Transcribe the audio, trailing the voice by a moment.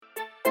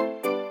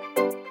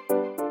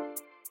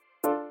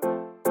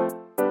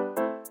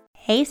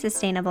Hey,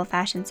 sustainable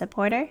fashion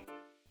supporter.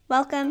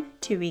 Welcome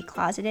to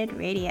Recloseted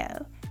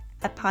Radio,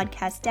 a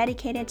podcast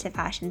dedicated to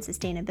fashion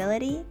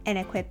sustainability and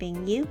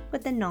equipping you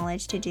with the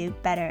knowledge to do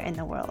better in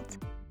the world.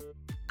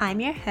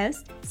 I'm your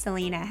host,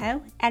 Selena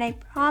Ho, and I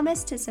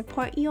promise to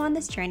support you on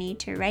this journey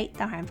to right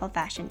the harmful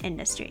fashion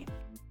industry.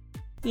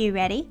 You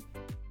ready?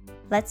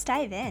 Let's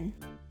dive in.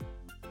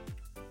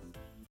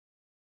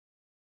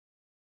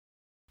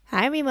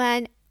 Hi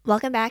everyone,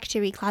 welcome back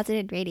to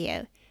Recloseted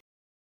Radio.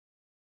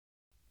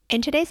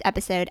 In today's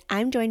episode,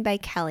 I'm joined by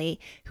Kelly,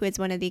 who is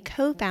one of the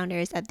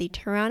co-founders of the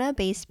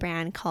Toronto-based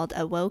brand called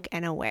Awoke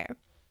and Aware.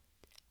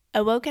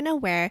 Awoke and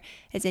Aware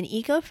is an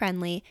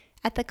eco-friendly,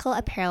 ethical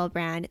apparel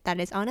brand that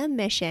is on a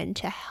mission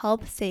to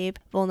help save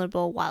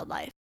vulnerable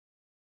wildlife.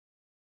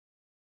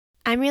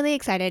 I'm really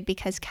excited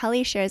because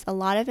Kelly shares a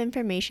lot of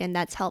information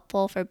that's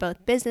helpful for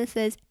both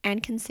businesses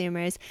and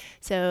consumers.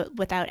 So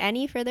without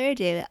any further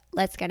ado,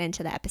 let's get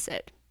into the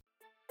episode.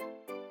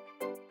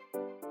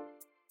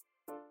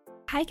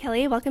 Hi,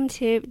 Kelly. Welcome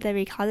to the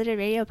Recloseted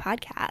Radio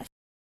podcast.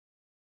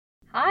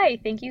 Hi,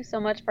 thank you so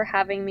much for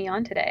having me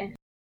on today.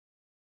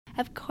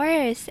 Of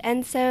course.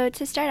 And so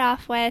to start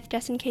off with,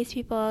 just in case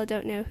people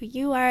don't know who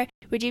you are,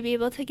 would you be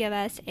able to give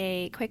us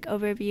a quick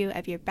overview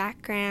of your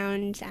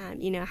background,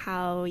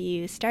 how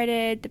you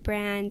started the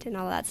brand and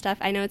all that stuff?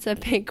 I know it's a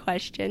big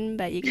question,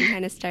 but you can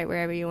kind of start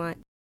wherever you want.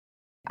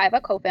 I have a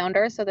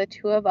co-founder, so the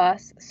two of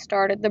us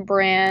started the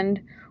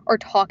brand or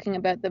talking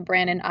about the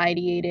brand and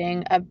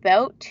ideating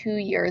about 2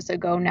 years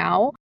ago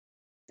now.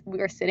 We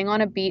were sitting on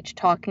a beach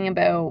talking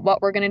about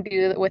what we're going to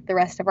do with the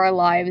rest of our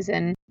lives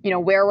and,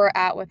 where we're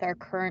at with our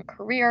current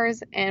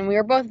careers. And we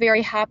were both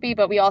very happy,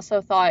 but we also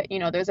thought,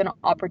 there's an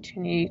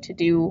opportunity to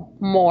do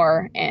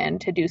more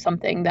and to do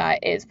something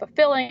that is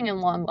fulfilling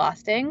and long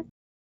lasting.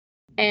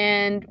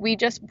 And we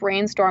just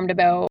brainstormed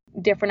about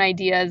different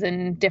ideas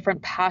and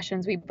different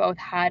passions we both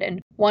had.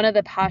 And one of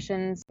the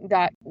passions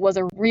that was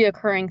a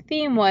reoccurring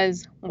theme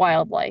was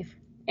wildlife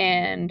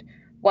and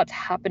what's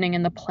happening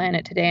in the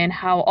planet today and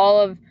how all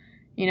of,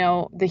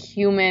 the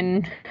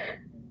human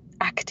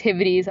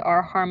activities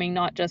are harming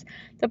not just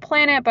the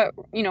planet, but,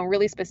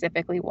 really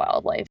specifically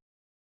wildlife.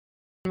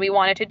 We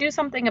wanted to do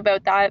something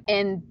about that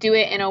and do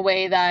it in a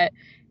way that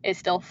is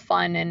still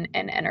fun and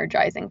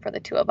energizing for the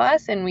two of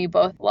us. And we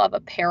both love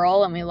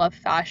apparel and we love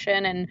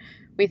fashion. And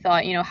we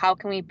thought, how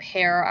can we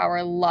pair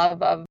our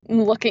love of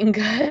looking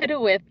good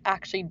with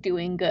actually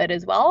doing good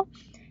as well?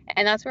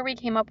 And that's where we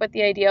came up with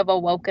the idea of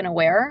Awoke and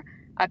Aware,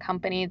 a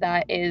company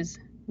that is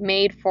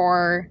made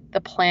for the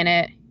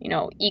planet,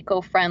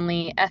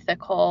 eco-friendly,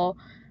 ethical,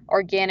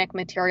 organic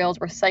materials,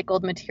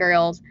 recycled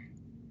materials,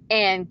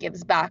 and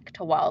gives back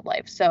to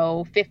wildlife.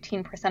 So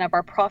 15% of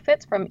our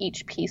profits from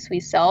each piece we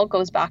sell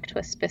goes back to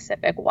a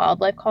specific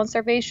wildlife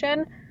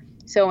conservation.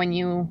 So when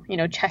you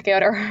check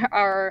out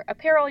our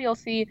apparel, you'll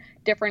see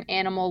different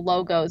animal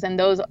logos, and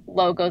those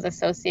logos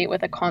associate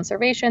with a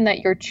conservation that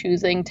you're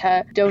choosing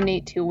to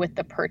donate to with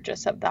the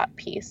purchase of that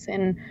piece.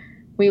 And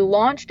we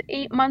launched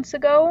 8 months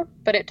ago,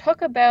 but it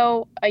took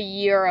about a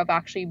year of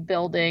actually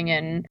building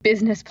and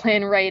business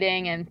plan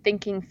writing and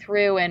thinking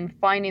through and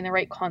finding the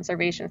right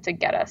conservations to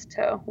get us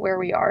to where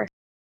we are.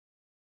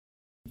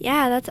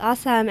 Yeah, that's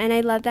awesome. And I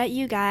love that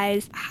you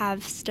guys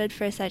have stood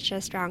for such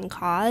a strong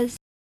cause.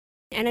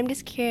 And I'm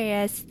just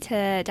curious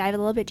to dive a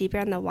little bit deeper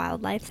on the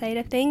wildlife side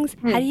of things.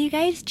 How do you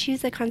guys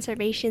choose the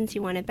conservations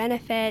you want to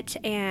benefit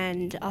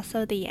and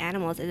also the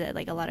animals? Is it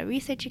like a lot of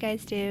research you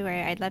guys do? Or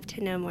I'd love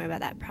to know more about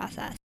that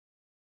process.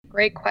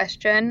 Great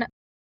question.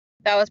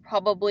 That was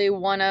probably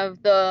one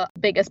of the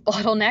biggest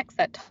bottlenecks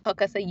that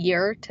took us a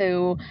year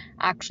to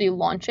actually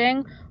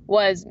launching,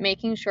 was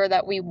making sure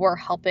that we were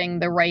helping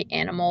the right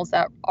animals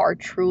that are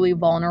truly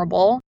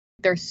vulnerable.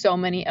 There's so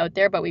many out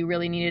there, but we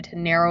really needed to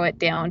narrow it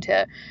down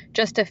to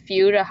just a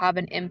few to have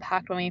an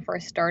impact when we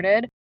first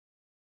started.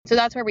 So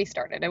that's where we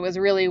started. It was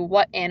really,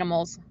 what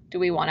animals do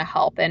we want to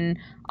help? And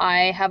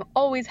I have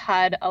always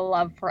had a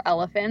love for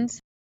elephants.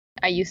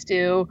 I used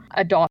to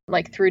adopt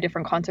through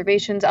different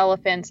conservations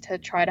elephants to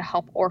try to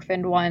help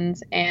orphaned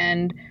ones,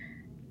 and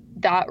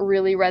that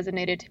really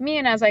resonated to me.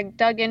 And as I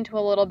dug into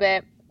a little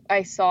bit,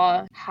 I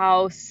saw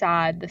how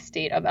sad the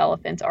state of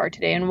elephants are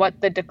today and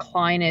what the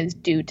decline is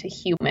due to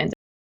humans.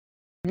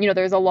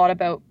 There's a lot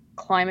about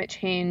climate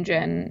change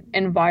and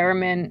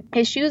environment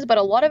issues, but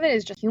a lot of it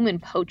is just human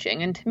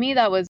poaching. And to me,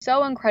 that was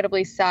so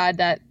incredibly sad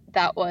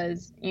that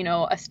was,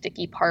 a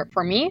sticky part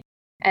for me.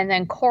 And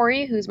then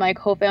Corey, who's my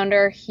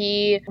co-founder,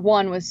 he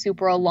was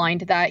super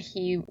aligned to that.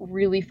 He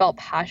really felt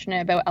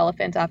passionate about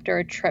elephants after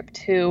a trip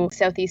to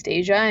Southeast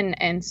Asia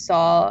and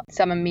saw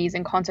some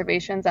amazing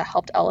conservations that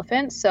helped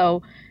elephants.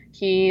 So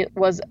he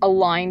was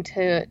aligned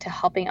to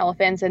helping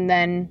elephants. And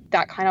then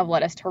that kind of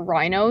led us to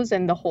rhinos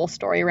and the whole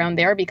story around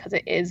there, because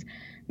it is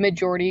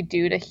majority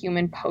due to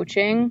human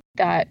poaching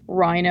that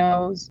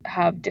rhinos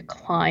have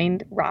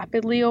declined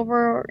rapidly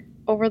over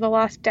the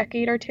last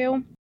decade or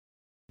two.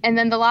 And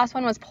then the last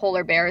one was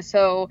polar bears.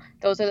 So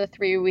those are the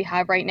three we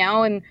have right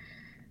now. And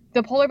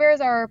The polar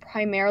bears are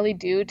primarily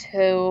due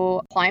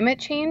to climate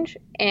change,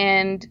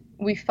 and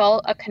we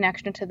felt a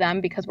connection to them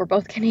because we're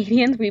both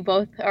Canadians. We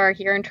both are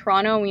here in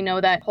Toronto, and we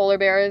know that polar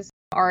bears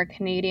are a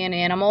Canadian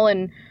animal,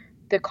 and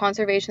the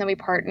conservation that we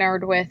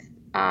partnered with,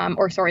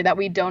 that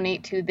we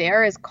donate to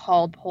there is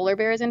called Polar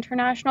Bears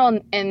International,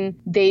 and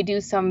they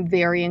do some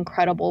very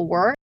incredible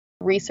work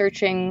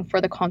researching for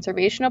the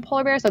conservation of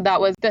polar bears. So that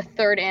was the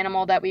third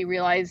animal that we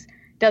realized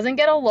doesn't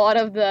get a lot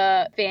of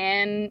the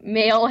fan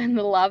mail and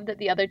the love that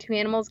the other two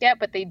animals get,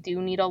 but they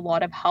do need a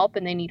lot of help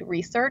and they need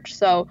research.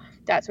 So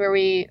that's where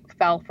we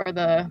fell for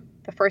the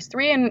first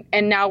three,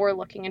 and now we're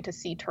looking into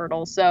sea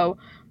turtles. So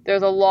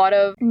there's a lot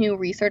of new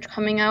research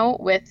coming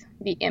out with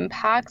the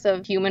impacts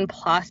of human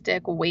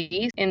plastic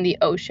waste in the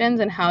oceans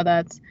and how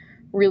that's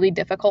really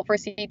difficult for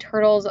sea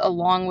turtles,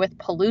 along with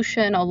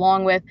pollution,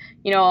 along with,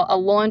 a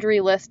laundry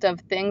list of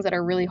things that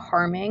are really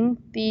harming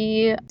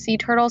the sea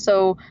turtle.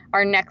 So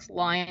our next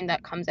line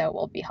that comes out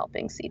will be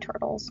helping sea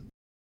turtles.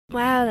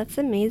 Wow, that's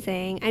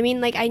amazing. I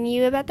mean, I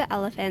knew about the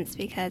elephants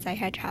because I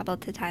had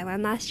traveled to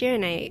Thailand last year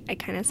and I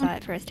kind of saw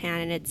it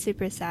firsthand, and it's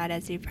super sad,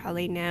 as you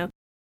probably know.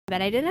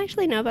 But I didn't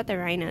actually know about the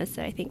rhinos,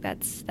 so I think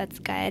that's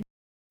good.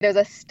 There's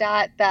a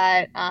stat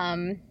that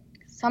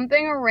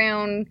something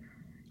around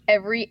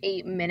every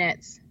 8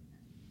 minutes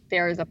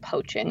there is a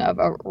poaching of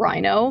a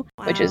rhino.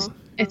 Wow. Which is,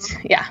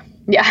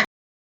 yeah.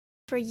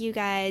 For you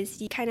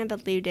guys, you kind of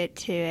alluded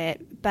to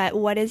it, but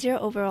what is your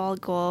overall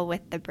goal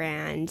with the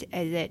brand?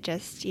 Is it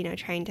just,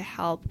 trying to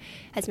help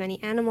as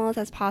many animals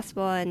as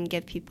possible and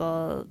give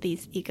people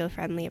these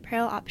eco-friendly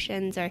apparel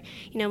options? Or,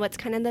 what's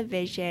kind of the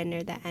vision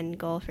or the end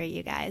goal for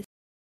you guys?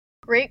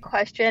 Great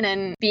question.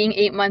 And being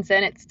 8 months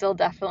in, it's still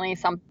definitely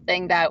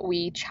something that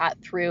we chat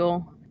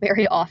through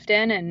very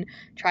often and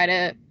try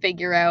to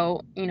figure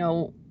out,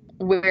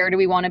 where do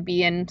we want to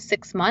be in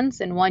 6 months,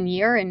 in 1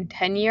 year, in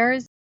 10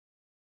 years?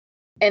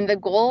 And the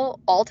goal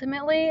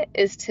ultimately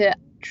is to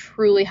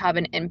truly have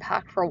an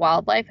impact for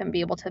wildlife and be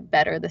able to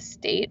better the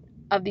state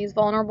of these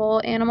vulnerable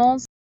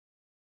animals.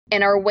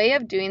 And our way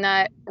of doing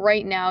that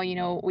right now,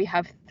 we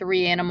have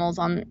 3 animals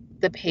on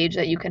the page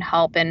that you can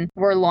help, and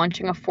we're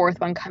launching a 4th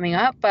one coming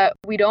up, but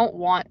we don't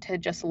want to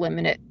just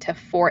limit it to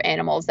 4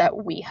 animals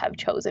that we have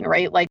chosen,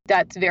 right?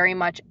 That's very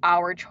much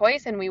our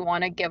choice, and we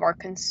want to give our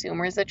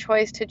consumers a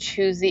choice to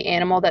choose the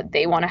animal that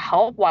they want to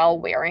help while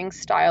wearing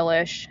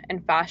stylish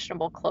and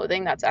fashionable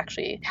clothing that's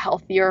actually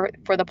healthier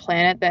for the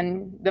planet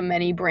than the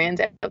many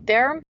brands out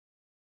there.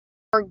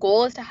 Our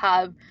goal is to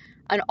have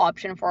an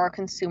option for our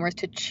consumers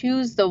to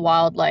choose the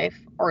wildlife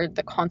or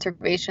the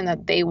conservation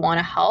that they want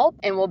to help,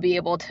 and we'll be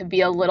able to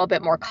be a little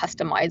bit more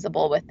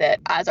customizable with it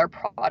as our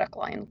product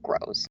line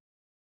grows.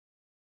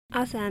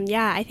 Awesome.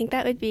 Yeah, I think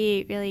that would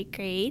be really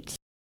great.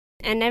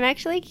 And I'm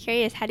actually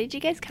curious, how did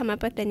you guys come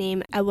up with the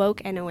name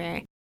Awoke and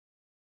Aware?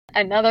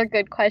 Another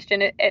good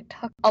question. It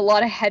took a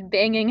lot of head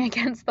banging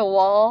against the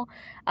wall,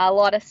 a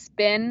lot of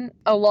spin,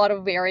 a lot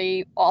of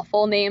very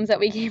awful names that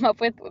we came up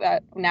with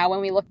that now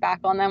when we look back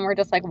on them, we're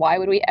just like, why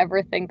would we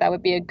ever think that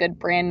would be a good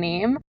brand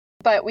name?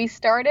 But we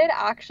started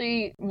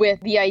actually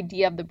with the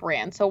idea of the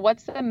brand. So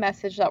what's the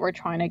message that we're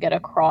trying to get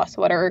across?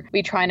 What are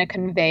we trying to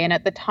convey? And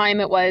at the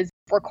time it was,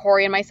 for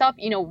Corey and myself,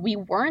 we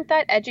weren't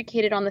that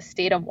educated on the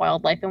state of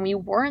wildlife, and we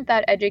weren't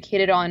that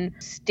educated on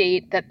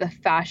state that the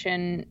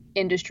fashion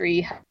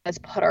industry has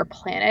put our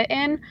planet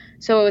in.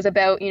 So it was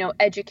about,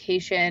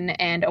 education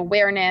and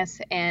awareness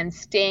and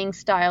staying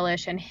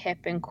stylish and hip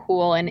and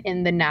cool and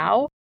in the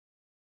now,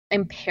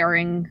 and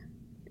pairing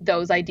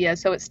those ideas.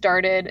 So it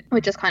started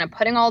with just kind of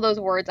putting all those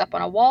words up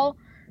on a wall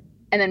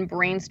and then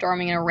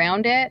brainstorming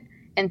around it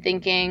and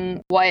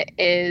thinking what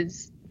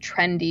is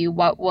trendy,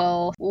 what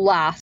will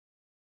last.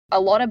 A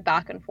lot of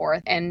back and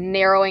forth and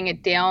narrowing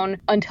it down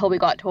until we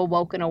got to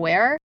Awoke and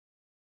Aware.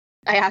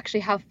 I actually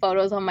have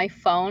photos on my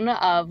phone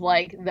of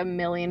the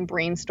million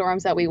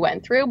brainstorms that we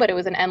went through, but it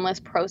was an endless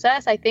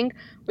process. I think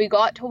we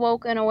got to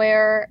Awoke and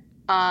Aware.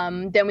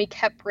 Then we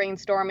kept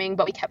brainstorming,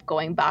 but we kept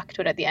going back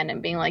to it at the end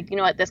and being like, you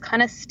know what, this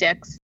kind of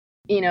sticks.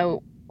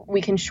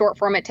 We can short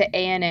form it to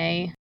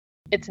ANA.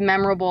 It's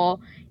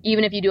memorable.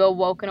 Even if you do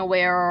Awoke and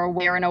Aware or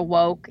Aware and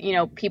Awoke,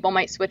 people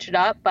might switch it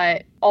up,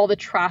 but all the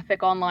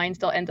traffic online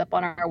still ends up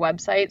on our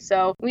website.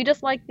 So we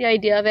just like the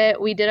idea of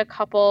it. We did a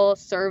couple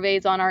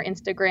surveys on our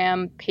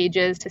Instagram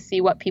pages to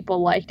see what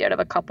people liked out of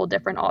a couple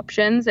different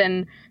options,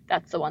 and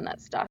that's the one that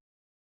stuck.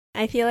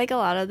 I feel like a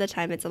lot of the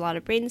time it's a lot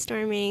of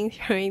brainstorming,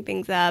 throwing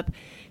things up,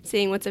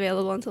 seeing what's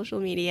available on social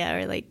media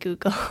or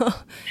Google.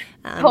 Totally.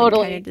 And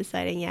kind of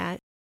deciding, yeah.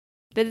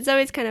 But it's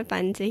always kind of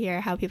fun to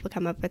hear how people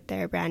come up with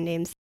their brand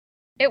names.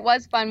 It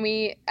was fun.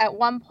 At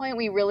one point,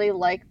 we really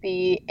liked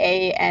the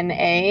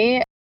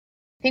ANA. I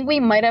think we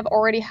might have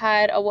already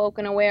had Awoke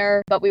and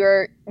Aware, but we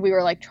were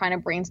trying to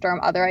brainstorm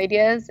other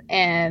ideas.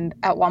 And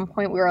at one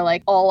point, we were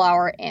like All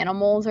Our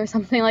Animals or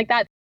something like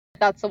that.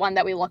 That's the one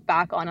that we look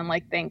back on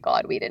and thank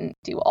God we didn't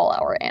do All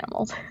Our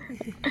Animals.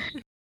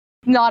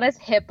 Not as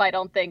hip, I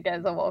don't think,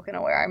 as Awoke and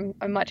Aware.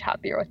 I'm much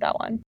happier with that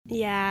one.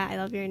 Yeah, I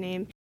love your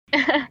name.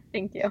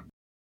 Thank you.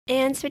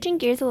 And switching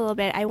gears a little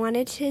bit, I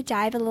wanted to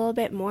dive a little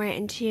bit more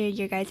into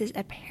your guys'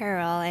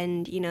 apparel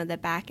and, the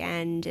back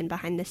end and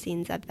behind the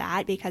scenes of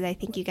that, because I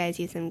think you guys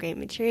use some great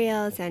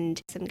materials and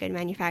some good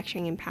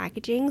manufacturing and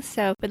packaging.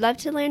 So would love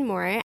to learn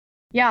more.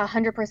 Yeah,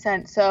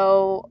 100%.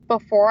 So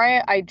before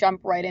I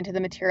jump right into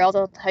the materials,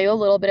 I'll tell you a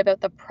little bit about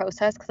the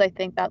process because I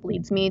think that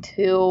leads me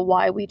to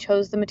why we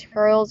chose the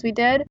materials we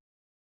did.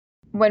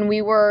 When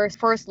we were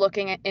first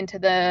looking into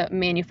the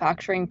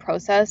manufacturing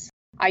process,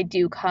 I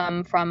do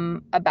come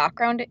from a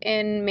background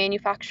in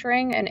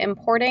manufacturing and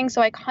importing,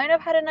 so I kind of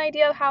had an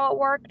idea of how it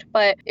worked,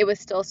 but it was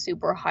still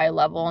super high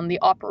level, and the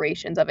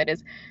operations of it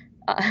is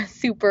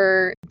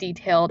super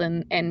detailed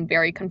and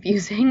very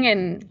confusing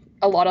and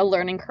a lot of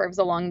learning curves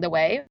along the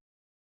way.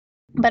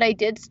 But I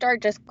did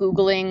start just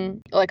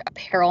Googling like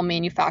apparel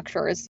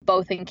manufacturers,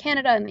 both in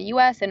Canada and the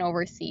US and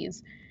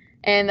overseas.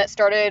 And that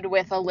started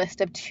with a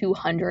list of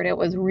 200. It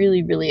was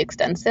really, really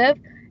extensive.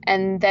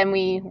 And then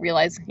we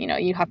realized,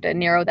 you have to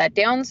narrow that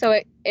down.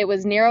 So it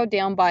was narrowed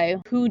down by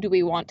who do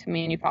we want to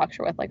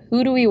manufacture with? Like,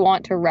 who do we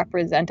want to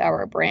represent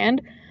our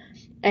brand?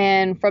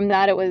 And from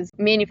that, it was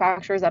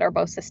manufacturers that are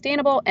both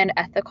sustainable and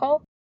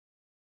ethical.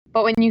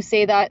 But when you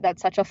say that,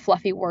 that's such a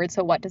fluffy word.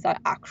 So what does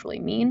that actually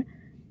mean?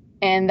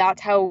 And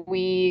that's how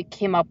we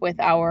came up with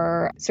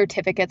our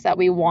certificates that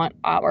we want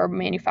our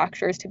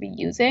manufacturers to be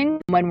using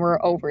when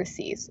we're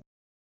overseas.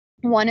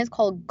 One is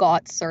called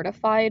GOTS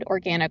certified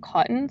organic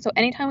cotton. So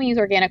anytime we use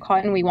organic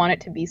cotton, we want it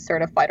to be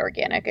certified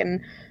organic.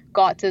 And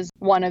GOTS is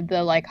one of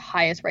the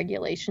highest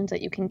regulations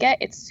that you can get.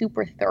 It's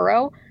super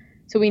thorough.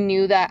 So we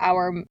knew that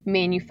our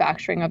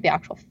manufacturing of the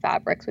actual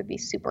fabrics would be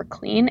super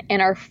clean.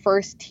 And our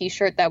first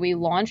t-shirt that we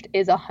launched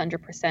is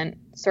 100%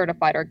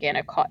 certified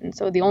organic cotton.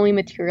 So the only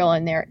material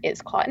in there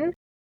is cotton.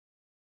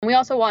 We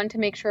also wanted to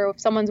make sure if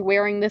someone's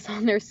wearing this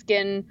on their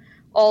skin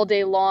all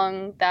day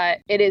long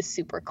that it is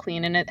super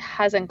clean and it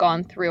hasn't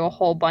gone through a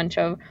whole bunch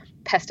of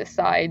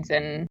pesticides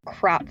and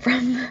crap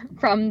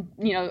from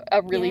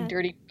a really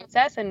dirty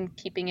process, and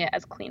keeping it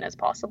as clean as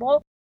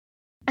possible.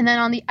 And then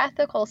on the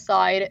ethical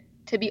side,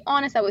 to be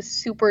honest, that was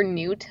super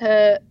new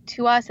to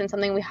us and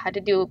something we had to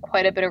do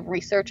quite a bit of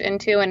research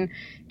into, and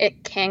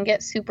it can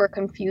get super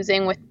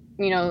confusing with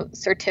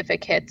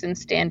certificates and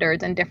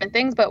standards and different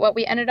things. But what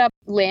we ended up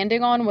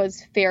landing on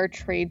was fair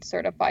trade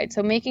certified.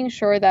 So making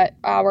sure that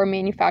our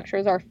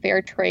manufacturers are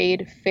fair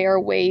trade, fair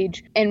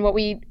wage. And what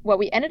we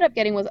ended up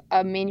getting was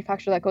a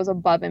manufacturer that goes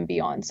above and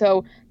beyond.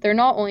 So they're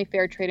not only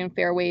fair trade and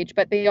fair wage,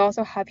 but they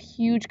also have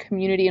huge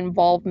community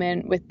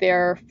involvement with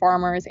their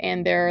farmers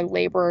and their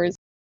laborers.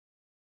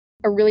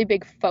 A really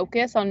big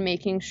focus on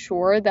making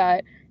sure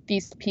that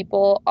these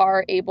people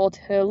are able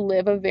to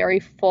live a very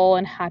full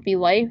and happy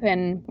life.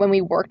 And when we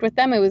worked with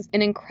them, it was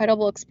an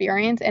incredible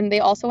experience. And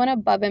they also went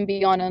above and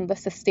beyond on the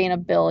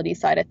sustainability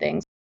side of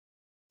things.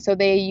 So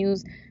they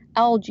use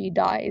algae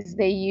dyes,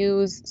 they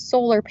use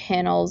solar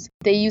panels,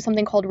 they use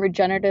something called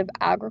regenerative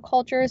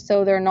agriculture.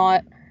 So they're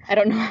not, I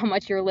don't know how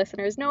much your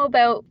listeners know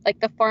about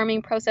the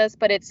farming process,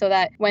 but it's so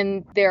that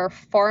when they're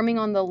farming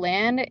on the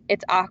land,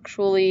 it's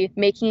actually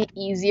making it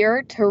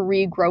easier to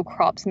regrow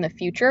crops in the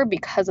future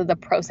because of the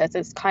process.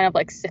 It's kind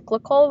of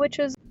cyclical, which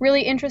is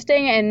really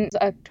interesting and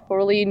a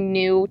totally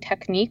new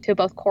technique to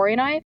both Corey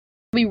and I.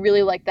 We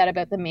really like that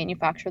about the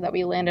manufacturer that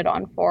we landed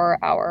on for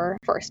our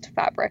first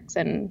fabrics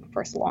and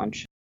first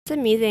launch. It's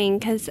amazing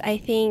because I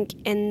think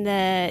in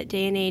the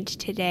day and age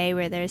today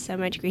where there's so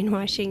much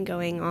greenwashing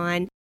going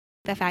on,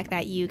 the fact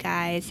that you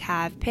guys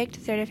have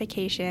picked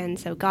certification,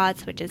 so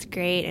GOTS, which is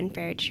great, and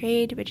fair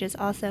trade, which is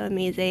also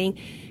amazing,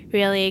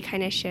 really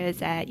kind of shows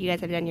that you guys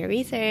have done your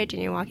research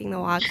and you're walking the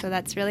walk. So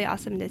that's really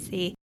awesome to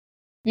see.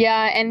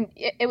 Yeah, and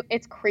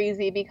it's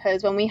crazy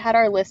because when we had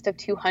our list of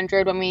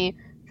 200, when we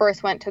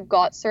first went to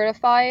GOTS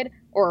certified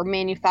or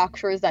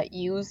manufacturers that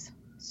use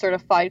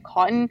certified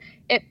cotton,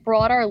 it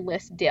brought our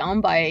list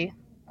down by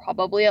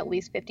probably at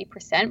least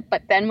 50%.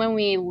 But then when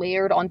we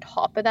layered on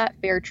top of that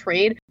fair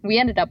trade, we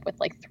ended up with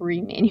 3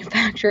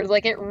 manufacturers.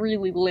 It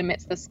really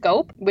limits the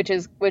scope, which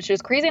is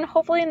crazy. And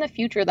hopefully in the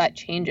future that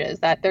changes,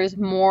 that there's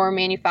more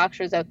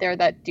manufacturers out there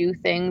that do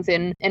things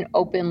in an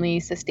openly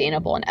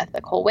sustainable and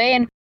ethical way.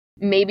 And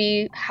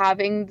maybe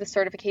having the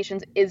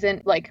certifications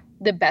isn't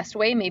the best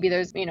way. Maybe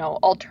there's,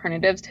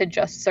 alternatives to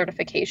just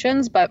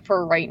certifications. But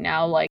for right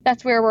now,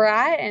 that's where we're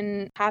at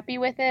and happy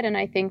with it. And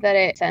I think that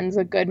it sends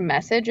a good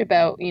message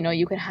about,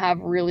 you can have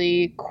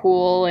really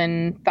cool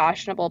and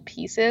fashionable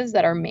pieces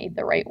that are made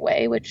the right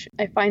way, which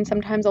I find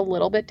sometimes a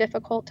little bit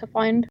difficult to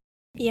find.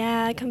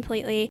 Yeah,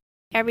 completely.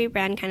 Every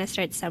brand kind of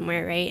starts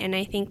somewhere, right? And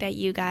I think that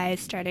you guys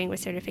starting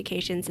with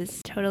certifications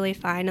is totally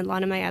fine. A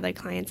lot of my other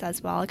clients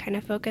as well kind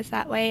of focus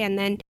that way. And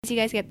then as you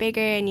guys get bigger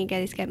and you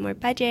guys get more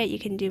budget, you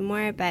can do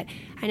more. But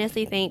I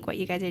honestly think what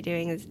you guys are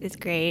doing is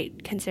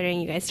great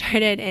considering you guys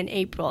started in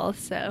April.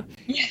 So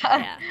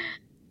yeah.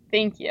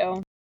 Thank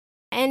you.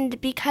 And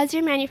because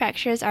your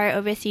manufacturers are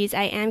overseas,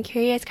 I am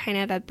curious kind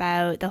of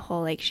about the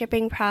whole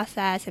shipping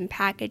process and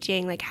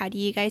packaging. How do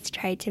you guys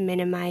try to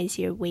minimize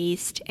your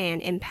waste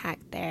and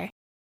impact there?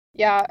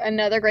 Yeah,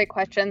 another great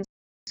question.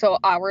 So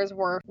ours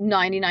were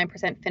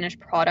 99% finished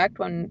product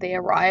when they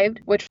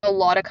arrived, which a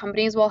lot of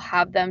companies will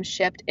have them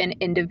shipped in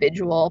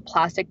individual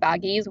plastic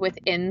baggies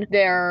within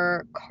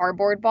their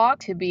cardboard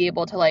box to be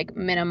able to like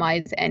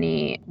minimize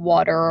any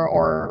water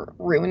or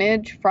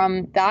ruinage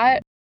from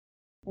that.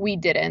 We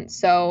didn't.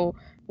 So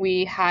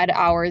we had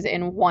ours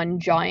in one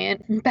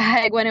giant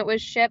bag when it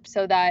was shipped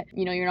so that,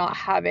 you're not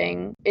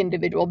having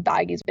individual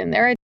baggies in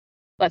there.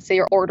 Let's say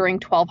you're ordering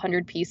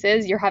 1,200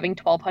 pieces, you're having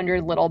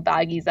 1,200 little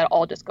baggies that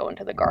all just go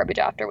into the garbage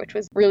after, which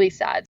was really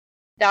sad.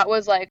 That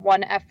was like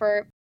one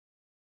effort.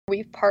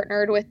 We've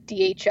partnered with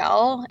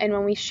DHL, and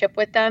when we ship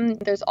with them,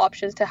 there's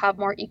options to have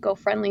more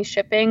eco-friendly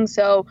shipping.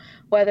 So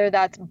whether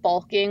that's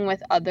bulking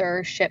with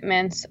other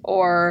shipments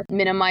or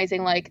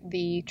minimizing like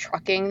the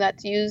trucking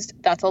that's used,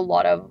 that's a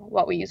lot of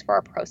what we use for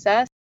our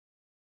process.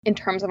 In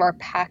terms of our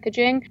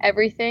packaging,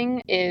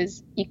 everything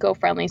is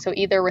eco-friendly. So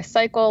either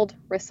recycled,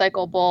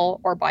 recyclable,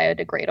 or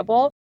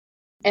biodegradable.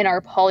 And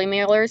our poly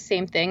mailers,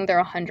 same thing,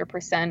 they're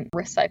 100%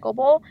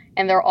 recyclable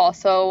and they're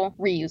also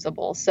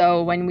reusable.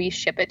 So when we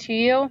ship it to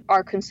you,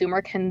 our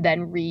consumer can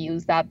then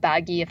reuse that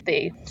baggie if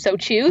they so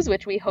choose,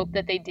 which we hope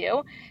that they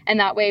do.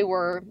 And that way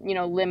we're,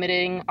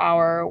 limiting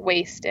our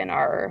waste and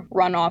our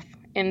runoff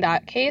in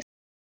that case.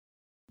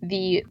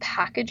 The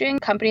packaging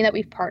company that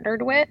we've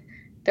partnered with,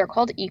 they're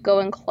called Eco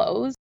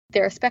Enclose.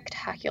 They're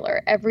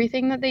spectacular.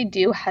 Everything that they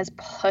do has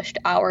pushed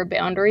our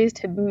boundaries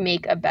to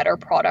make a better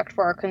product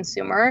for our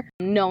consumer.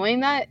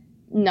 Knowing that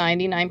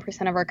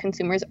 99% of our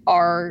consumers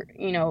are,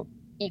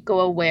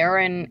 eco-aware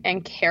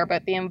and care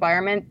about the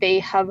environment, they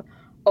have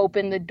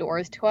opened the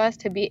doors to us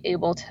to be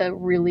able to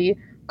really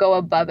go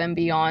above and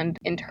beyond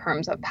in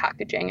terms of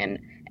packaging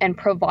and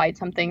provide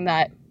something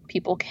that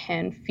people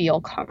can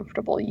feel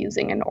comfortable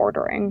using and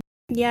ordering.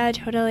 Yeah,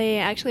 totally.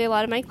 Actually, a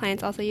lot of my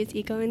clients also use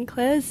Eco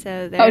Enclose,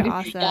 so they're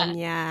awesome.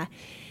 Yeah.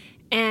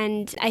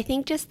 And I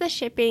think just the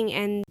shipping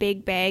and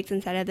big bags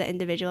instead of the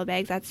individual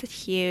bags, that's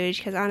huge.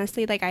 Because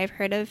honestly, like I've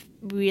heard of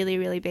really,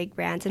 really big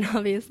brands, and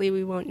obviously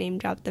we won't name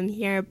drop them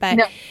here, but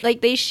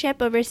like they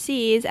ship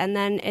overseas and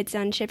then it's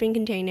on shipping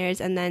containers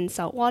and then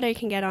salt water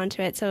can get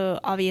onto it. So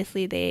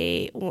obviously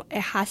it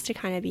has to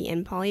kind of be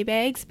in poly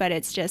bags, but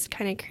it's just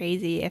kind of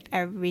crazy if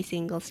every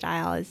single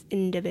style is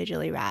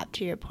individually wrapped,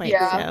 to your point.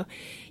 Yeah. So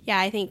yeah,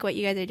 I think what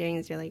you guys are doing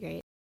is really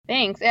great.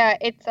 Thanks. Yeah,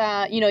 it's,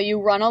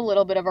 you run a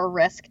little bit of a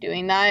risk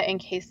doing that in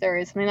case there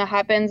is something that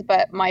happens.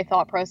 But my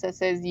thought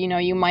process is,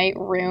 you might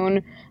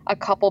ruin a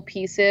couple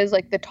pieces,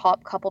 like the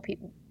top couple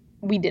pieces.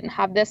 We didn't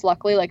have this.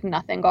 Luckily, like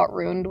nothing got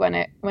ruined when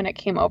it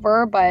came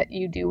over, but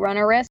you do run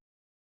a risk.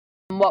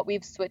 What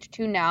we've switched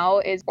to now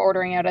is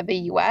ordering out of the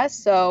US,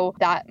 so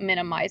that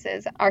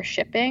minimizes our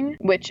shipping,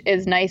 which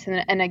is nice.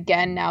 And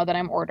again, now that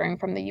I'm ordering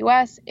from the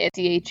US, it's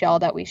DHL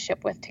that we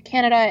ship with to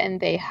Canada,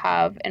 and they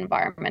have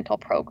environmental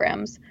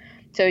programs.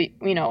 So,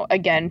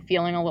 again,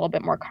 feeling a little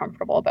bit more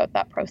comfortable about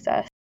that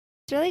process.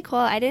 It's really cool.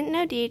 I didn't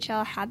know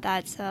DHL had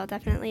that, so I'll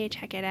definitely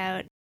check it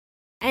out.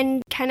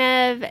 And kind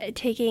of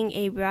taking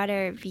a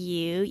broader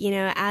view,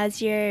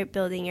 as you're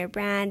building your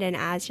brand and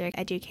as you're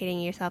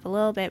educating yourself a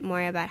little bit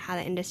more about how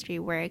the industry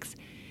works,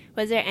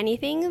 was there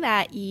anything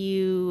that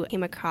you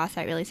came across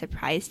that really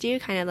surprised you,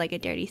 kind of like a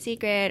dirty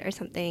secret or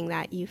something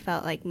that you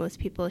felt like most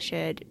people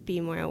should be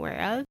more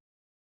aware of?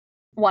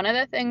 One of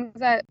the things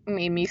that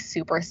made me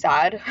super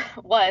sad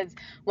was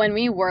when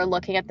we were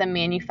looking at the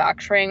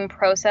manufacturing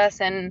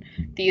process, and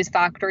these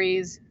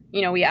factories,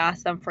 we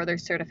asked them for their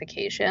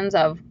certifications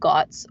of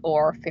GOTS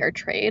or Fair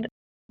Trade.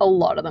 A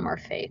lot of them are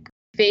fake.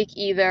 Fake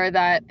either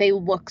that they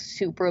look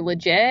super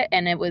legit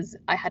and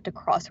I had to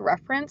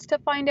cross-reference to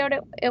find out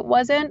it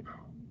wasn't,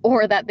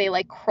 or that they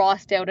like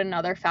crossed out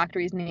another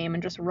factory's name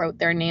and just wrote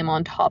their name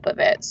on top of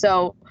it.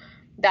 So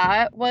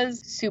that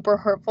was super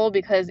hurtful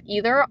because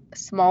either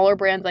smaller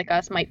brands like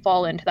us might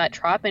fall into that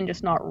trap and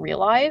just not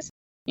realize,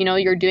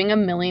 you're doing a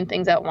million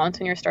things at once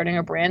when you're starting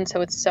a brand. So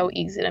it's so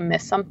easy to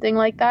miss something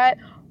like that.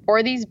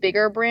 Or these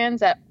bigger brands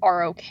that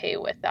are okay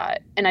with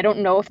that. And I don't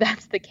know if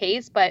that's the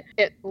case, but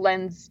it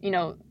lends,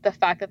 the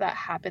fact that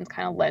happens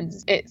kind of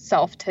lends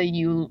itself to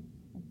you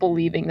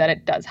believing that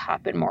it does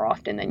happen more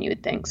often than you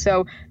would think.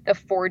 So the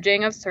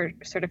forging of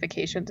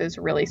certifications is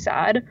really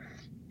sad.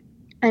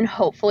 And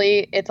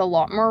hopefully it's a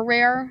lot more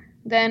rare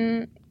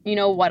than,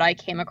 what I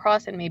came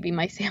across, and maybe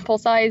my sample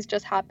size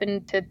just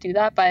happened to do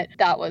that, but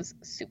that was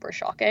super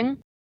shocking.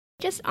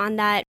 Just on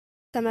that,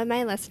 some of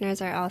my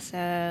listeners are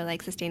also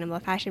like sustainable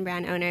fashion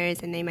brand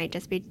owners, and they might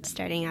just be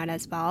starting out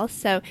as well.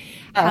 So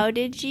how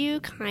did you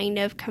kind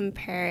of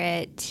compare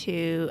it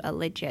to a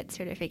legit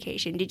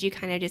certification? Did you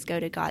kind of just go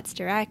to GOTS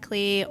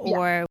directly,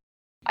 or? Yeah.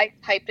 I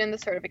typed in the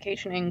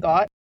certification in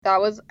GOTS.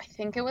 I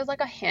think it was like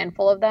a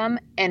handful of them,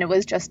 and it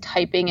was just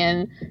typing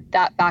in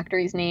that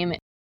factory's name.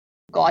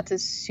 GOTS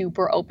is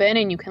super open,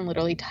 and you can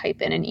literally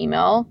type in an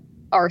email,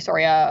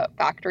 a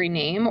factory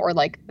name or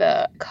like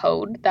the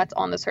code that's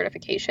on the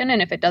certification.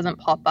 And if it doesn't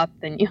pop up,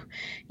 then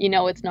you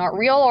know it's not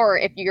real. Or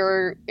if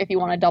you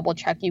want to double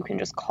check, you can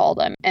just call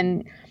them.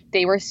 And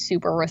they were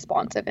super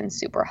responsive and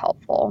super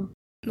helpful.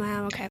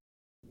 Wow, okay.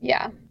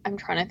 Yeah, I'm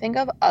trying to think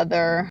of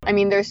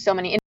there's so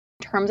many. In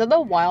terms of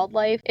the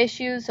wildlife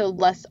issues, so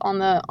less on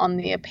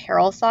the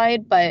apparel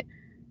side, but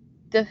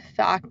the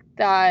fact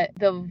that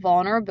the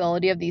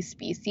vulnerability of these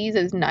species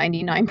is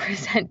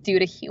 99% due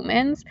to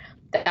humans,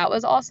 that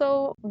was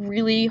also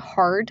really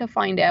hard to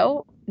find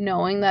out,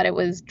 knowing that it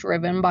was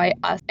driven by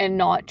us and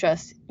not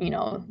just,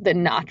 the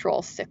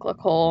natural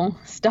cyclical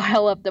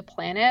style of the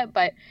planet,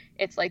 but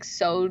it's like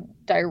so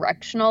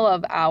directional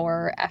of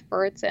our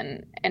efforts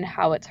and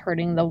how it's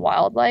hurting the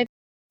wildlife.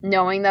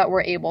 Knowing that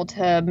we're able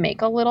to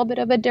make a little bit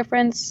of a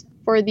difference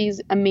for these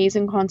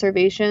amazing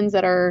conservations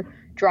that are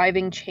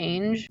driving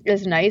change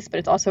is nice, but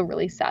it's also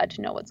really sad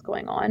to know what's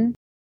going on.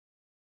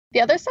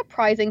 The other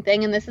surprising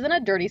thing, and this isn't a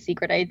dirty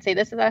secret, I'd say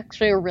this is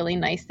actually a really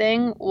nice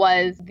thing,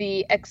 was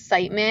the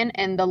excitement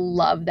and the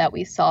love that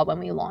we saw when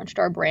we launched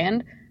our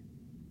brand.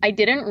 I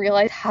didn't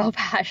realize how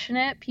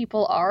passionate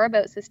people are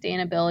about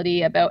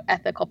sustainability, about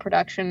ethical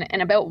production,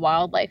 and about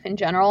wildlife in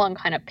general, and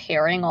kind of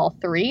pairing all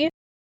three.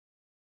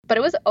 But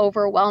it was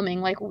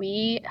overwhelming. Like,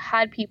 we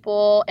had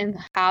people and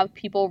have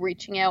people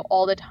reaching out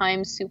all the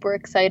time, super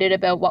excited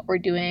about what we're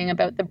doing,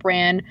 about the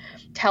brand,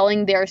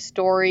 telling their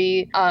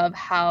story of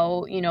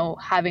how,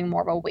 having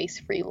more of a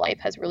waste-free life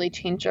has really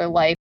changed their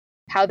life,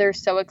 how they're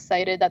so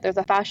excited that there's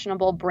a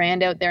fashionable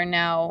brand out there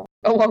now,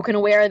 Awoke and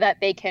Aware, that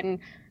they can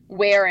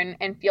wear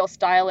and feel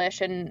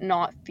stylish and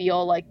not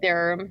feel like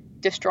they're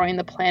destroying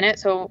the planet.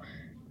 So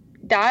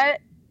that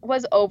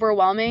was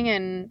overwhelming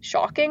and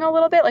shocking a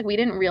little bit. Like, we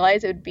didn't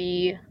realize it would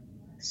be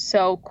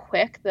so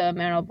quick, the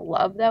amount of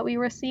love that we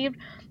received.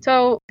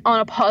 So on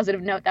a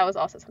positive note, that was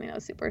also something that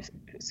was super,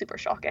 super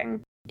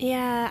shocking.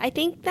 Yeah, I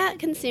think that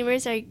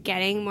consumers are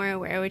getting more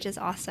aware, which is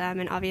awesome.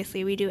 And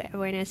obviously we do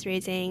awareness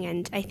raising,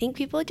 and I think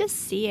people just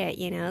see it,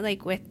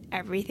 like with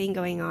everything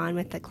going on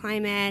with the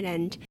climate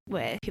and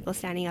with people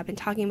standing up and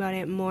talking about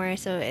it more.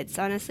 So it's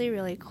honestly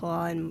really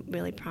cool and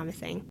really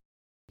promising.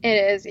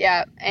 It is,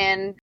 yeah.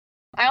 And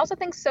I also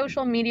think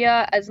social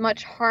media, as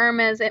much harm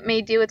as it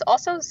may do, it's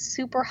also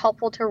super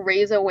helpful to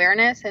raise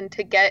awareness and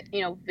to get,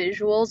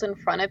 visuals in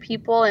front of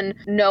people, and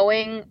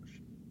knowing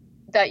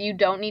that you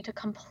don't need to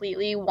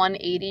completely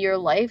 180 your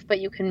life, but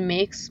you can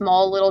make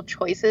small little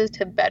choices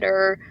to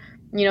better,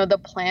 the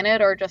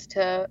planet, or just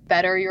to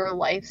better your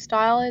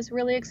lifestyle is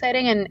really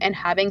exciting. And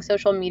having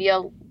social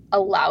media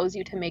allows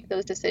you to make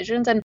those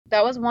decisions. And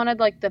that was one of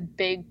the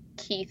big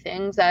key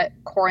things that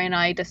Corey and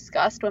I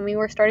discussed when we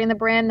were starting the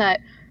brand, that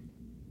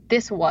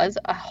this was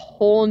a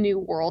whole new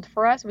world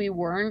for us. We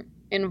weren't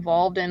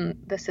involved in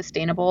the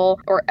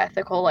sustainable or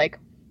ethical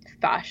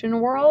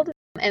fashion world.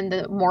 And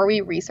the more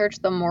we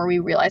researched, the more we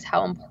realized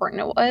how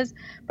important it was,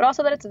 but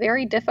also that it's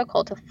very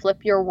difficult to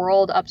flip your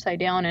world upside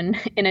down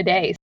in a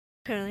day.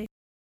 Totally.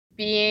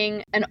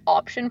 Being an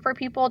option for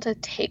people to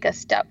take a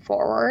step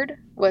forward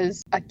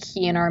was a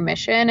key in our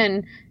mission,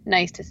 and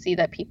nice to see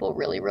that people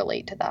really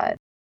relate to that.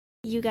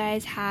 You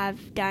guys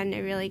have done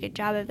a really good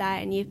job of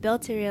that, and you've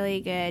built a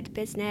really good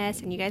business,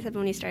 and you guys have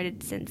only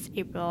started since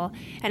April.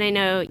 And I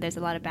know there's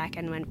a lot of back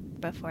end went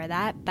before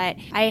that, but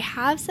I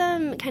have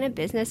some kind of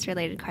business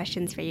related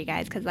questions for you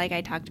guys, because like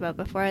I talked about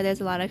before,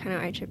 there's a lot of kind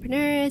of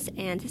entrepreneurs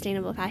and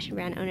sustainable fashion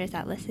brand owners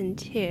that listen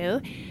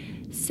too.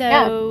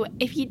 So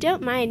If you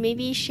don't mind,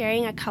 maybe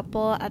sharing a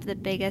couple of the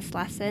biggest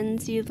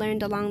lessons you've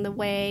learned along the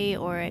way,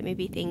 or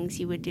maybe things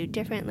you would do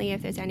differently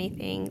if there's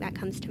anything that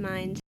comes to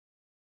mind.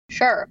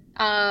 Sure.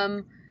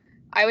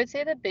 I would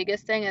say the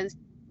biggest thing is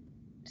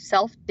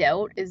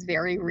self-doubt is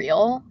very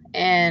real,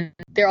 and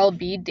there'll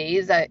be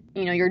days that,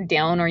 you're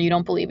down or you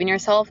don't believe in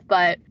yourself,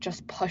 but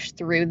just push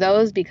through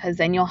those, because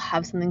then you'll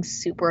have something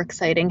super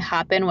exciting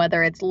happen,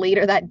 whether it's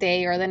later that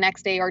day or the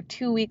next day or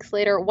 2 weeks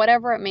later,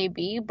 whatever it may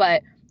be,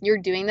 but you're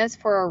doing this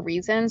for a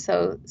reason.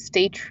 So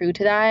stay true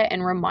to that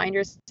and remind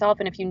yourself.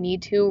 And if you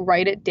need to,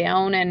 write it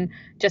down and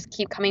just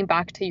keep coming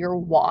back to your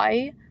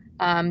why,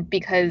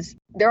 because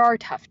there are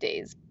tough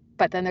days,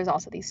 but then there's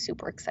also these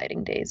super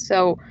exciting days.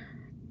 So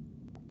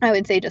I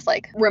would say just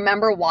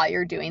remember why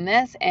you're doing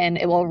this, and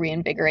it will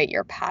reinvigorate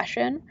your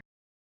passion.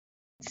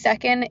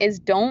 Second is,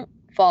 don't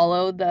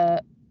follow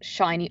the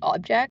shiny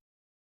object.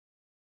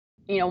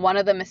 One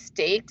of the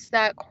mistakes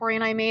that Corey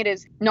and I made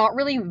is not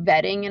really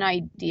vetting an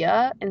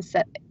idea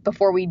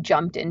before we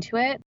jumped into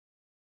it.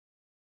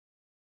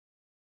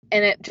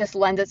 And it just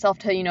lends itself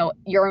to,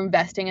 you're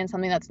investing in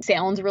something that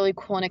sounds really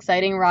cool and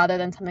exciting rather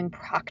than something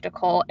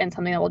practical and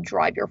something that will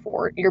drive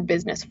your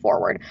business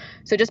forward.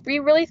 So just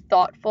be really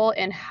thoughtful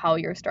in how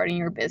you're starting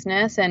your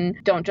business,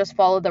 and don't just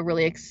follow the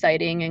really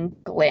exciting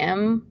and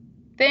glam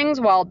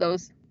things. While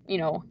those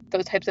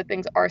types of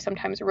things are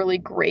sometimes really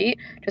great,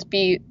 just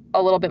be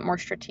a little bit more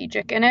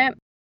strategic in it.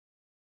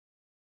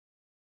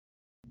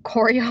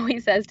 Corey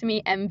always says to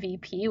me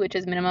MVP, which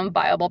is minimum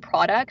viable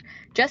product.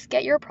 Just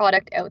get your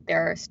product out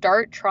there.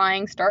 Start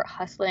trying, start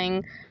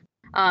hustling,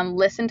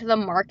 listen to the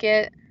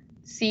market,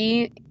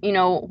 see,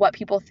 what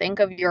people think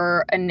of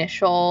your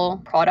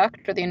initial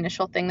product or the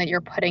initial thing that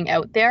you're putting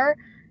out there,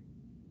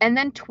 and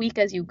then tweak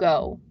as you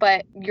go.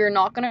 But you're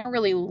not going to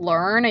really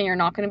learn, and you're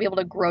not going to be able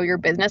to grow your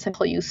business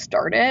until you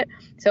start it.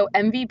 So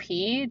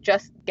MVP,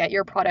 just get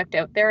your product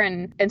out there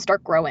and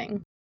start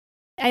growing.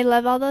 I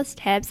love all those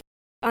tips.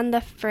 On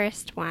the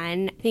first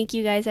one, I think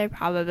you guys are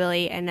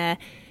probably in a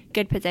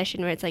good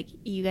position where it's like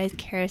you guys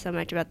care so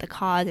much about the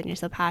cause and you're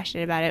so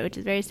passionate about it, which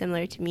is very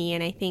similar to me.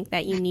 And I think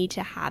that you need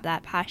to have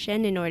that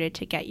passion in order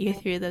to get you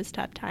through those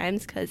tough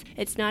times, because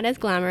it's not as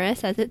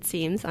glamorous as it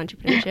seems,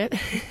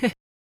 entrepreneurship.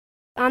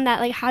 On that,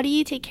 like, how do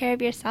you take care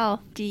of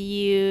yourself? Do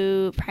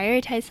you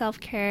prioritize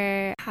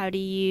self-care? How do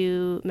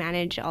you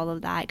manage all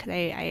of that? Because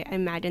I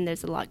imagine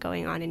there's a lot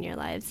going on in your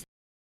lives.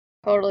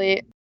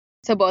 Totally.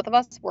 So both of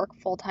us work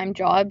full-time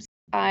jobs.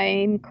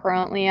 I'm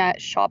currently at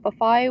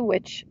Shopify,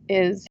 which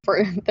is,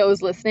 for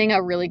those listening,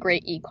 a really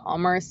great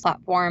e-commerce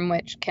platform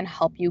which can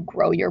help you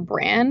grow your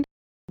brand.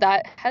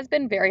 That has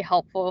been very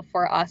helpful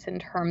for us in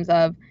terms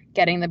of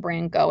getting the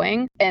brand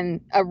going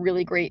and a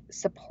really great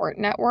support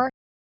network.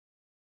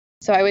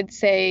 So I would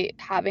say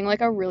having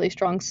like a really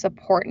strong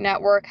support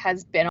network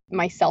has been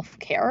my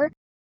self-care.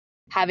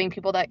 Having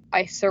people that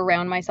I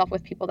surround myself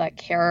with, people that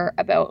care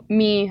about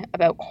me,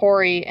 about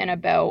Corey, and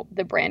about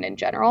the brand in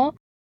general.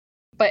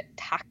 But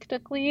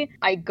tactically,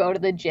 I go to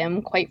the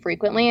gym quite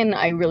frequently, and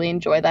I really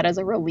enjoy that as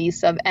a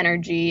release of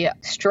energy,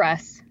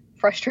 stress,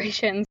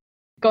 frustrations.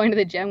 Going to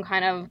the gym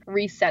kind of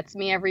resets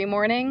me every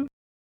morning.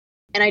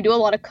 And I do a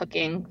lot of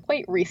cooking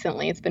quite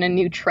recently. It's been a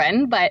new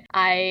trend, but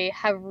I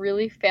have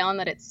really found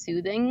that it's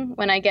soothing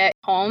when I get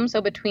home.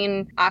 So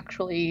between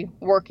actually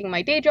working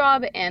my day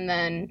job and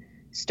then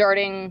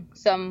starting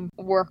some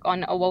work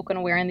on Awoke and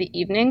Aware in the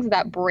evenings,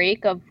 that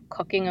break of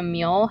cooking a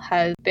meal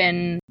has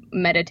been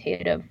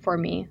meditative for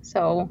me.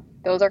 So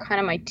those are kind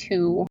of my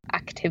two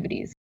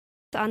activities.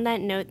 On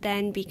that note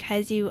then,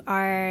 because you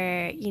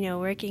are,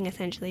 working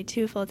essentially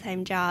 2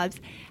 full-time jobs,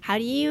 how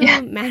do you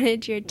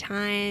manage your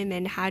time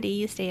and how do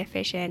you stay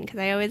efficient? Because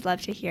I always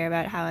love to hear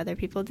about how other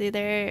people do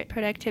their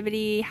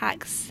productivity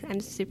hacks. I'm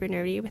super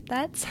nerdy with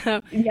that,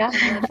 so I'd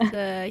love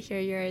to hear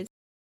yours.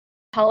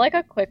 Tell like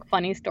a quick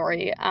funny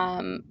story.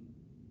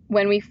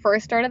 When we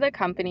first started the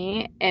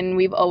company, and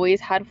we've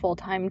always had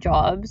full-time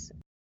jobs,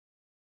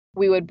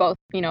 we would both,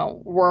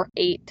 work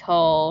 8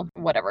 till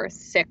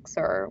 6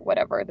 or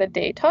whatever the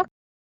day took.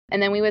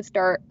 And then we would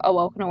start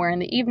Awoke and Aware in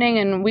the evening,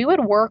 and we would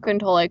work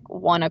until like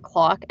 1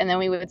 o'clock, and then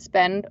we would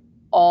spend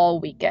all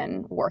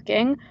weekend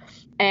working.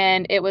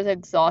 And it was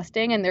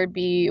exhausting, and there'd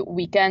be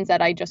weekends that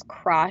I just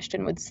crashed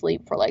and would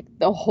sleep for like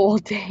the whole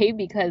day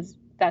because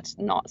that's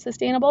not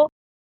sustainable.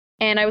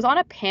 And I was on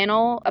a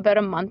panel about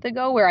a month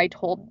ago where I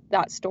told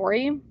that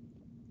story,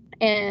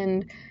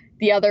 and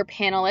the other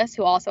panelists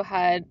who also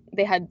had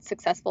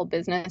successful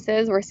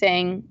businesses were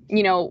saying,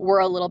 we're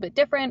a little bit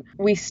different.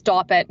 We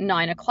stop at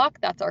 9 o'clock.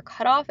 That's our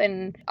cutoff.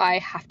 And I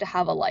have to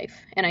have a life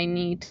and I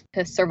need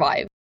to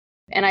survive.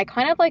 And I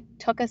kind of like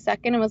took a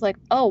second and was like,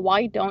 oh,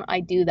 why don't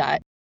I do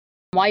that?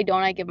 Why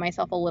don't I give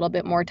myself a little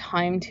bit more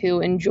time to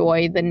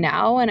enjoy the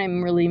now? And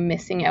I'm really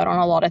missing out on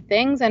a lot of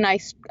things. And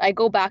I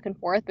go back and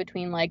forth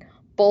between like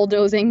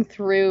bulldozing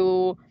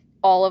through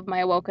all of my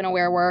Awoke and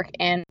Aware work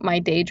and my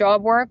day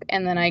job work.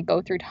 And then I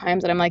go through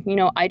times that I'm like,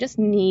 I just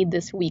need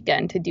this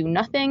weekend to do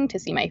nothing, to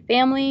see my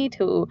family,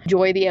 to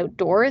enjoy the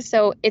outdoors.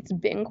 So it's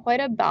been quite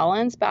a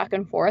balance back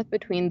and forth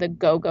between the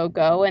go, go,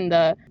 go and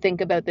the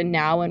think about the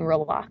now and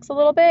relax a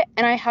little bit.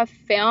 And I have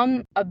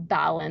found a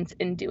balance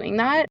in doing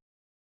that.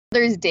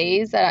 There's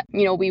days that,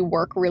 we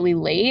work really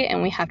late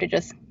and we have to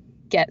just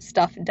get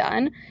stuff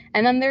done.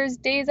 And then there's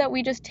days that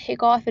we just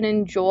take off and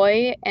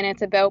enjoy. And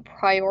it's about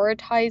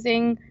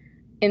prioritizing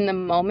in the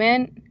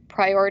moment,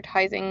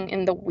 prioritizing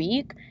in the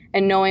week,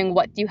 and knowing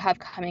what do you have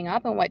coming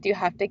up and what do you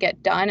have to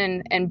get done,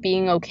 and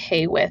being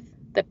okay with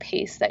the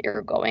pace that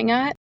you're going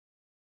at.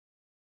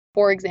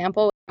 For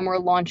example, we're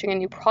launching a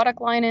new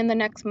product line in the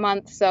next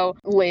month, so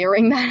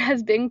layering that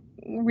has been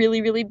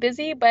really, really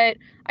busy, but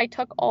I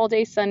took all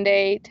day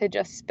Sunday to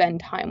just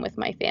spend time with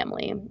my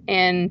family,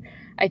 and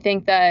I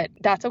think that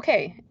that's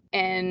okay,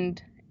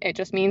 and it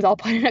just means I'll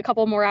put in a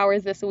couple more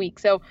hours this week.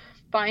 So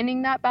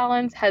finding that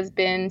balance has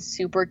been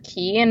super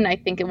key, and I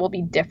think it will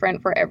be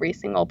different for every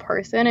single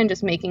person, and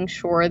just making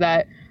sure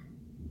that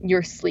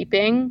you're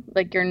sleeping,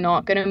 like you're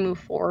not going to move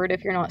forward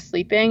if you're not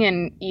sleeping,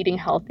 and eating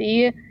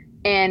healthy,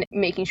 and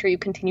making sure you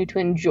continue to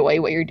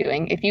enjoy what you're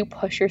doing. If you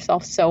push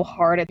yourself so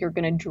hard, you're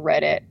going to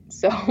dread it.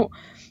 So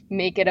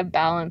make it a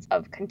balance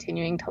of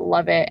continuing to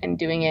love it and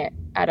doing it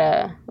at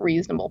a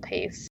reasonable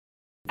pace.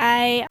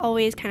 I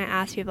always kind of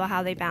ask people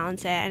how they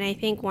balance it, and I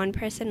think one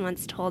person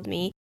once told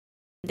me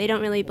they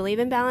don't really believe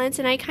in balance,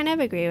 and I kind of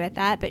agree with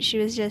that, but she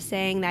was just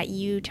saying that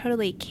you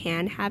totally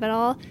can have it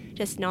all,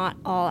 just not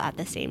all at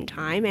the same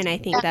time, and I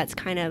think that's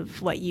kind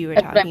of what you were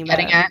talking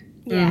about.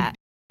 Yeah.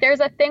 There's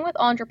a thing with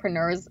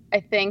entrepreneurs. I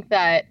think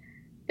that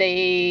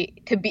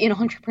to be an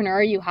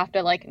entrepreneur, you have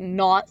to like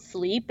not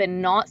sleep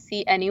and not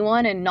see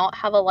anyone and not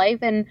have a life,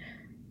 and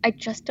I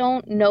just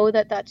don't know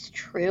that that's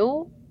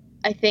true.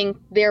 I think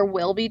there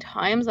will be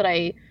times that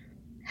I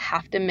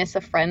have to miss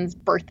a friend's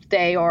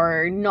birthday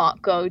or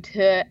not go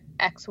to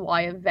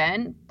XY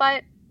event,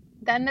 but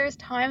then there's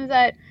times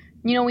that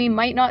we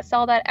might not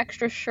sell that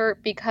extra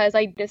shirt because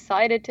I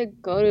decided to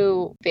go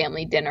to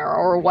family dinner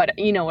or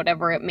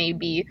whatever it may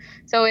be.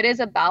 So it is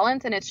a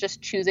balance, and it's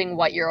just choosing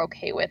what you're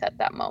okay with at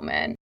that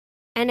moment.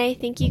 And I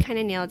think you kind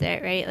of nailed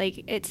it, right?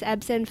 Like, it's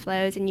ebbs and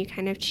flows, and you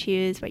kind of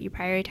choose what you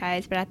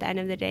prioritize. But at the end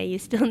of the day, you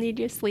still need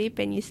your sleep,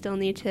 and you still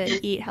need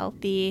to eat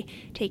healthy,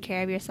 take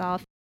care of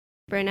yourself.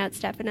 Burnout's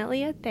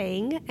definitely a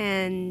thing.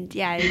 And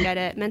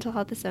yeah, mental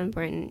health is so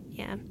important.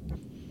 Yeah.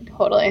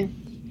 Totally.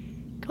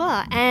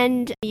 Cool.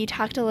 And you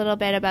talked a little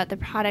bit about the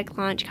product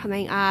launch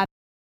coming up.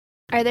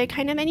 Are there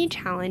kind of any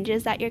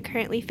challenges that you're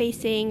currently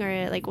facing,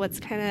 or like what's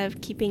kind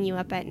of keeping you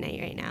up at night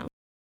right now?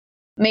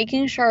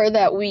 Making sure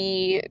that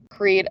we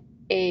create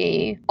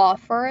a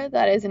offer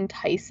that is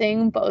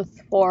enticing both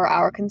for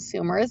our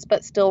consumers,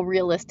 but still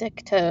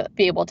realistic to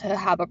be able to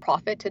have a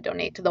profit to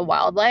donate to the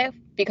wildlife,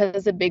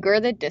 because the bigger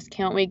the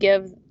discount we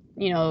give,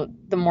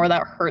 the more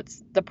that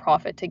hurts the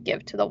profit to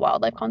give to the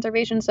wildlife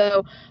conservation.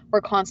 So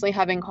we're constantly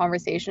having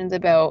conversations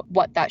about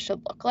what that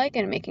should look like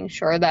and making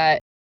sure that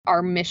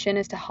our mission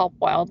is to help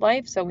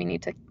wildlife. So we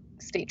need to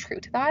stay true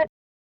to that.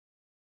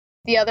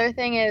 The other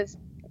thing is,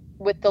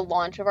 with the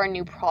launch of our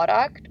new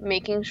product,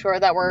 making sure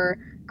that we're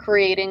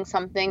creating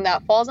something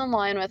that falls in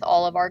line with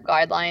all of our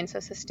guidelines, so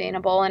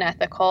sustainable and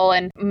ethical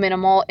and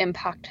minimal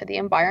impact to the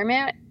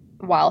environment,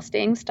 while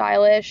staying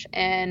stylish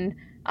and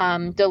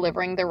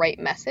delivering the right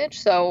message.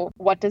 So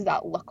what does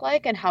that look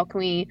like, and how can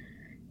we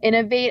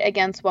innovate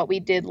against what we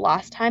did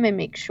last time and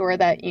make sure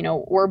that,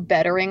 we're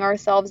bettering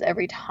ourselves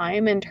every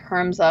time in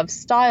terms of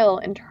style,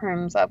 in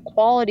terms of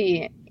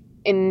quality,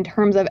 in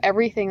terms of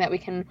everything that we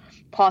can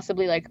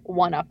possibly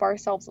one up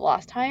ourselves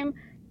last time.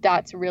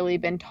 That's really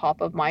been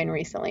top of mind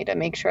recently, to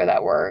make sure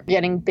that we're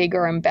getting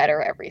bigger and better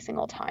every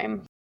single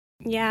time.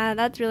 Yeah,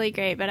 that's really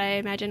great, but I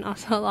imagine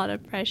also a lot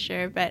of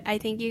pressure, but I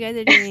think you guys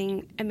are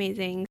doing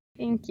amazing.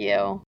 Thank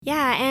you.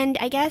 Yeah, and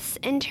I guess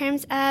in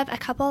terms of a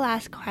couple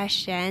last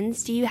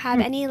questions, do you have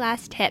any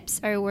last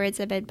tips or words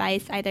of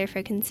advice either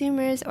for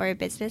consumers or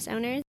business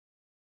owners?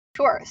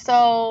 Sure.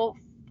 So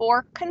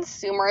for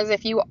consumers,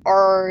 if you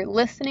are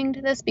listening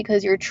to this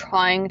because you're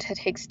trying to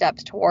take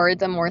steps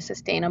towards a more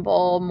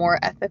sustainable, more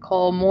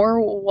ethical, more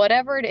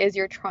whatever it is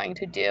you're trying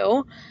to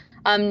do,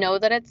 know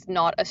that it's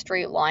not a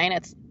straight line.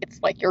 It's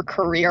like your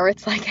career.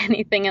 It's like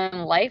anything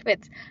in life.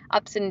 It's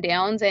ups and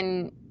downs,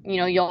 and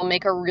you'll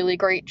make a really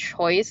great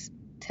choice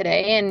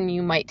today and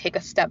you might take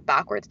a step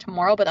backwards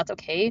tomorrow, but that's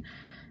okay.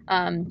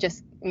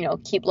 Just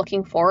keep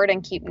looking forward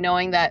and keep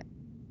knowing that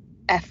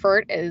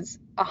effort is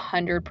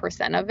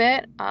 100% of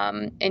it,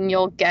 and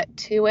you'll get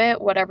to it.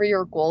 Whatever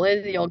your goal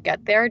is, you'll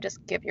get there.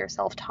 Just give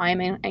yourself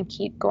time and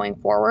keep going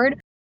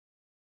forward.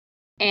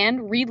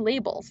 And read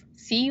labels.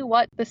 See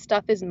what the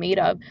stuff is made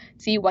of.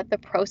 See what the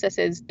process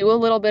is. Do a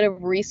little bit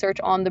of research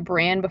on the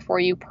brand before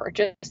you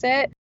purchase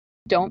it.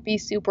 Don't be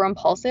super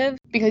impulsive,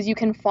 because you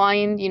can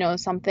find,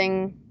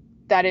 something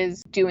that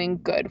is doing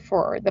good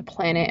for the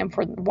planet and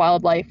for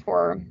wildlife,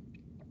 or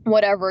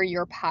whatever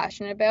you're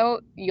passionate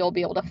about. You'll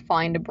be able to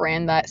find a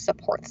brand that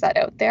supports that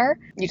out there.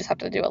 You just have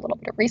to do a little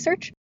bit of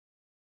research.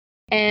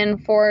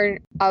 And for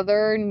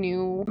other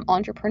new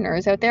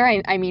entrepreneurs out there,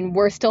 I mean,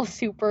 we're still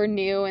super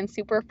new and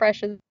super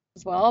fresh as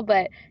well,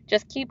 but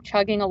just keep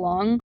chugging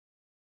along.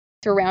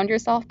 Surround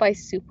yourself by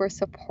super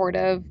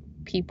supportive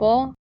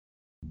people.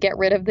 Get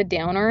rid of the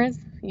downers.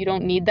 You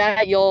don't need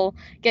that. You'll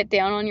get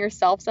down on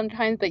yourself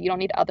sometimes, but you don't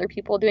need other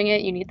people doing it.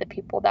 You need the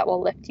people that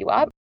will lift you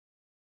up.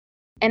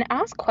 And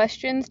ask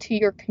questions to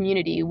your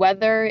community,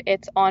 whether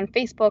it's on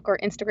Facebook or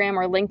Instagram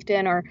or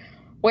LinkedIn or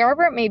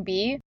wherever it may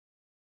be.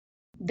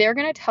 They're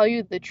going to tell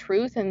you the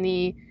truth and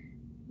the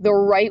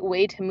right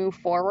way to move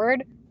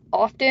forward.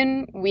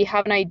 Often we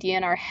have an idea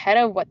in our head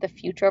of what the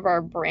future of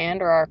our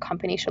brand or our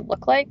company should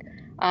look like.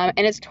 And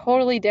it's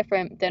totally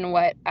different than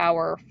what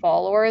our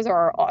followers or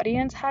our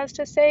audience has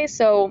to say.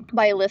 So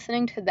by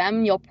listening to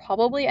them, you'll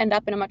probably end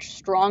up in a much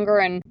stronger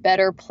and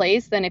better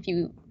place than if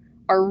you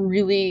are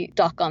really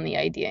stuck on the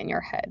idea in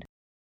your head.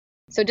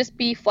 So just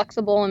be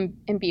flexible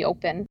and be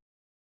open.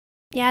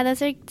 Yeah,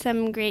 those are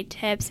some great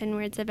tips and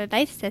words of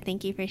advice, so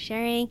thank you for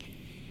sharing.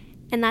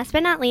 And last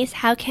but not least,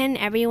 how can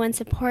everyone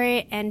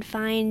support and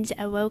find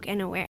Awoke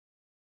and Aware?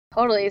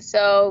 Totally.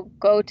 So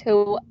go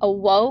to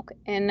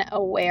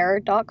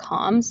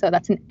awokeandaware.com. So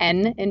that's an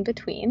N in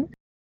between.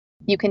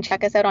 You can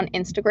check us out on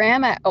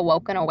Instagram at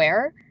Awoke and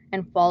Aware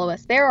and follow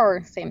us there,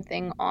 or same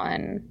thing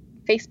on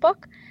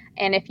Facebook.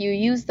 And if you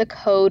use the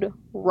code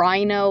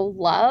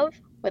RhinoLove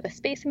with a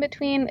space in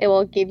between, it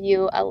will give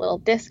you a little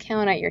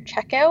discount at your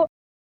checkout,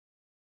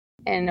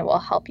 and it will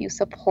help you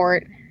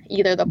support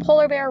either the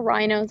polar bear,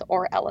 rhinos,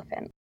 or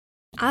elephant.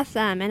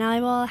 Awesome. And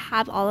I will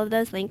have all of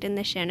those linked in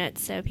the show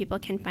notes so people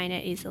can find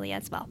it easily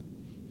as well.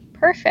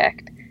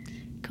 Perfect.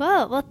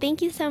 Cool. Well,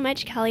 thank you so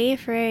much, Kelly,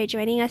 for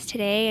joining us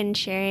today and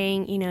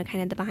sharing,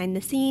 kind of the behind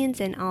the scenes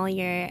and all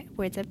your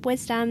words of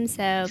wisdom.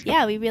 So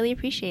yeah, we really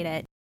appreciate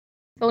it.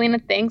 Selena,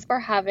 thanks for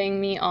having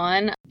me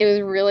on. It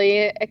was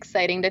really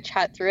exciting to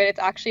chat through it. It's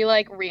actually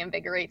like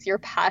reinvigorates your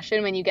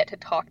passion when you get to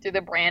talk through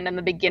the brand and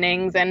the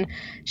beginnings and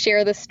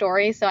share the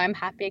story. So I'm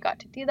happy I got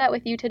to do that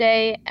with you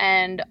today,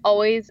 and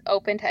always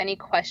open to any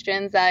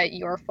questions that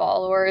your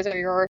followers or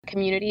your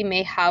community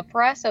may have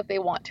for us. So if they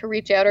want to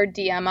reach out or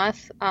DM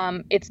us,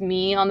 it's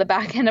me on the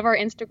back end of our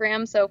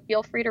Instagram. So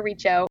feel free to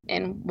reach out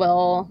and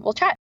we'll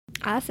chat.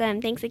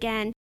 Awesome. Thanks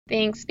again.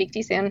 Thanks. Speak to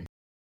you soon.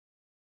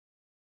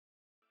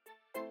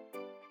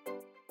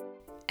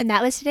 And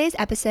that was today's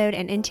episode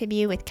and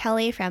interview with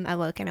Kelly from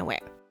Awoke and Aware.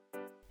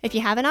 If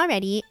you haven't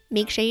already,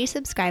 make sure you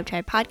subscribe to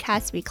our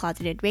podcast,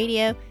 Recloseted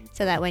Radio,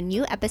 so that when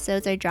new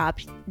episodes are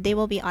dropped, they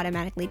will be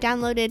automatically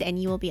downloaded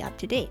and you will be up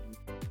to date.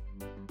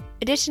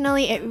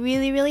 Additionally, it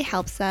really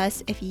helps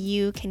us if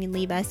you can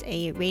leave us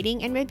a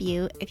rating and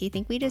review if you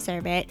think we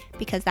deserve it,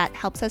 because that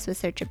helps us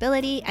with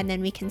searchability, and then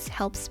we can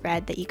help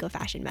spread the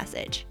eco-fashion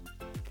message.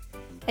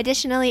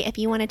 Additionally, if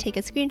you want to take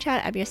a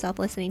screenshot of yourself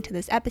listening to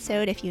this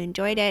episode if you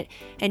enjoyed it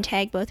and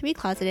tag both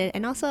Recloseted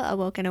and also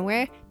Awoke and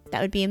Aware,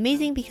 that would be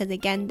amazing, because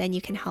again, then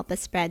you can help us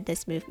spread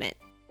this movement.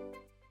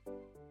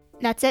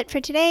 That's it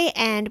for today,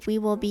 and we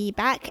will be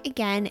back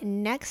again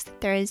next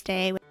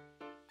Thursday.